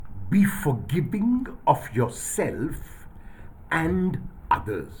Be forgiving of yourself and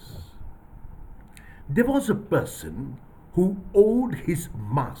others. There was a person who owed his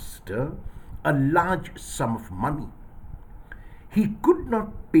master a large sum of money. He could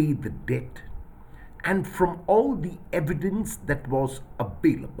not pay the debt, and from all the evidence that was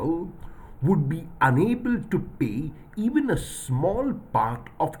available, would be unable to pay even a small part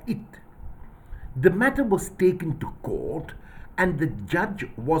of it. The matter was taken to court, and the judge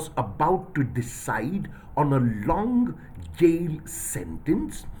was about to decide on a long jail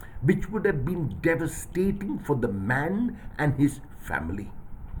sentence which would have been devastating for the man and his family.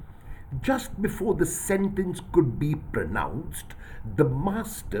 Just before the sentence could be pronounced, the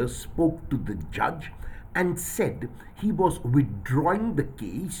master spoke to the judge and said he was withdrawing the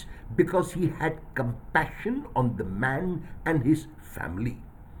case because he had compassion on the man and his family.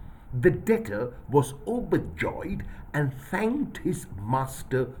 The debtor was overjoyed and thanked his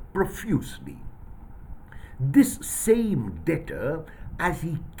master profusely. This same debtor, as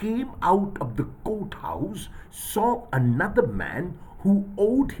he came out of the courthouse, saw another man who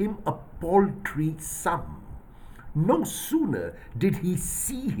owed him a paltry sum. No sooner did he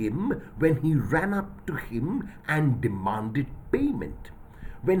see him when he ran up to him and demanded payment.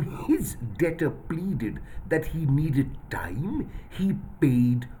 When his debtor pleaded that he needed time, he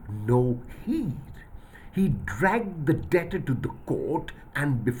paid no heed. He dragged the debtor to the court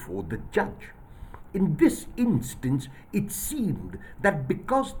and before the judge. In this instance, it seemed that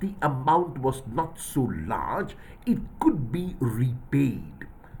because the amount was not so large, it could be repaid.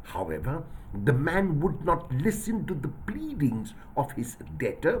 However, the man would not listen to the pleadings of his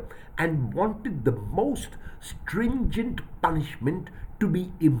debtor and wanted the most stringent punishment to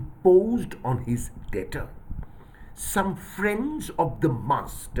be imposed on his debtor. Some friends of the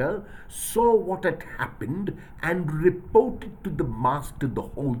master saw what had happened and reported to the master the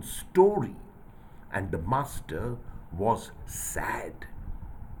whole story, and the master was sad.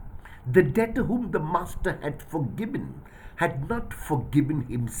 The debtor whom the master had forgiven had not forgiven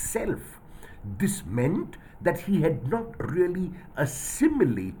himself. This meant that he had not really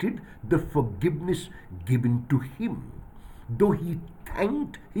assimilated the forgiveness given to him. Though he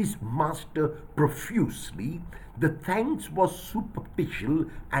thanked his master profusely, the thanks was superficial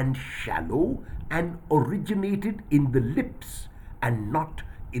and shallow and originated in the lips and not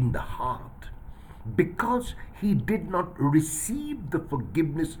in the heart. Because he did not receive the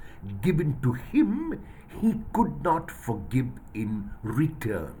forgiveness given to him, he could not forgive in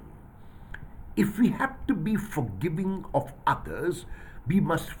return. If we have to be forgiving of others, we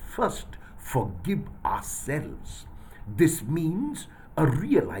must first forgive ourselves. This means a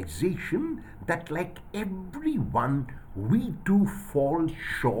realization that, like everyone, we too fall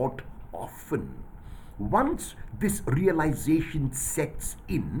short often. Once this realization sets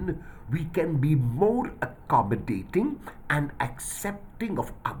in, we can be more accommodating and accepting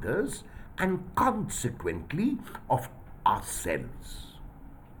of others and consequently of ourselves.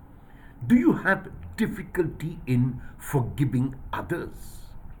 Do you have difficulty in forgiving others?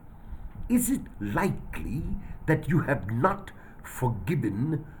 Is it likely that you have not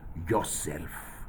forgiven yourself?